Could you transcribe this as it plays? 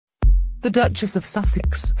The Duchess of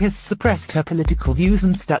Sussex has suppressed her political views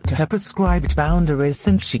and stuck to her prescribed boundaries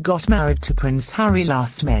since she got married to Prince Harry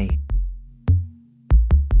last May.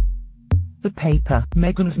 The paper,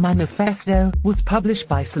 Meghan's Manifesto, was published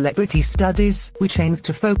by Celebrity Studies, which aims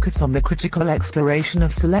to focus on the critical exploration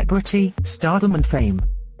of celebrity, stardom and fame.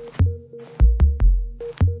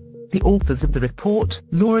 The authors of the report,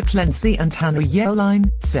 Laura Clancy and Hannah Yearline,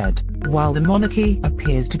 said, while the monarchy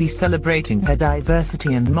appears to be celebrating her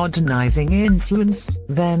diversity and modernizing influence,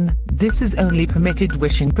 then, this is only permitted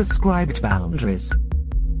within prescribed boundaries.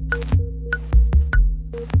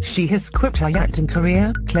 She has quit her acting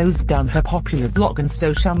career, closed down her popular blog and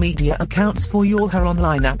social media accounts for all her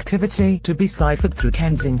online activity to be ciphered through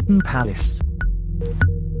Kensington Palace.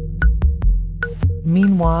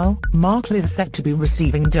 Meanwhile, Markle is set to be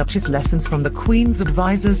receiving Duchess lessons from the Queen's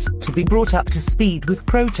advisors, to be brought up to speed with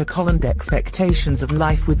protocol and expectations of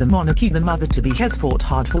life with the monarchy. The mother-to-be has fought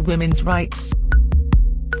hard for women's rights,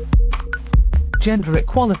 gender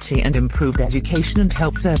equality and improved education and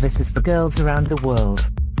health services for girls around the world.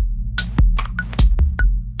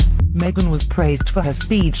 Meghan was praised for her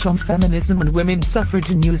speech on feminism and women's suffrage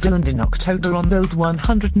in New Zealand in October on those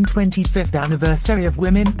 125th anniversary of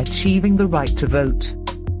women achieving the right to vote.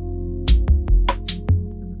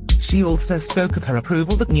 She also spoke of her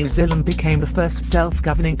approval that New Zealand became the first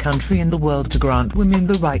self-governing country in the world to grant women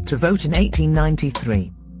the right to vote in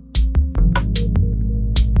 1893.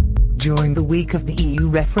 During the week of the EU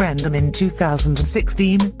referendum in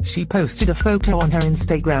 2016, she posted a photo on her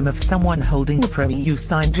Instagram of someone holding a pro-EU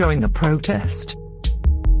sign during a protest.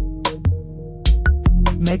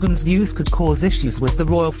 Meghan's views could cause issues with the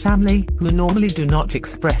royal family, who normally do not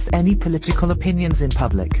express any political opinions in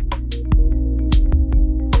public.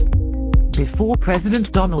 Before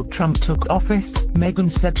President Donald Trump took office, Meghan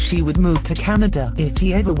said she would move to Canada if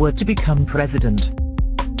he ever were to become president.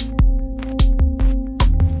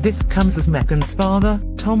 This comes as Meghan's father,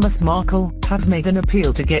 Thomas Markle, has made an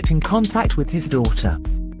appeal to get in contact with his daughter.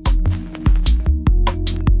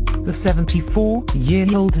 The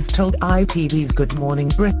 74-year-old has told ITV's Good Morning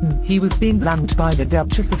Britain he was being blamed by the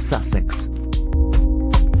Duchess of Sussex.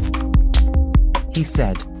 He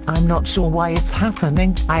said, "I'm not sure why it's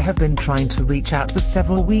happening. I have been trying to reach out for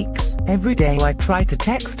several weeks. Every day I try to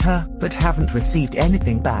text her, but haven't received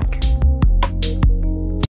anything back.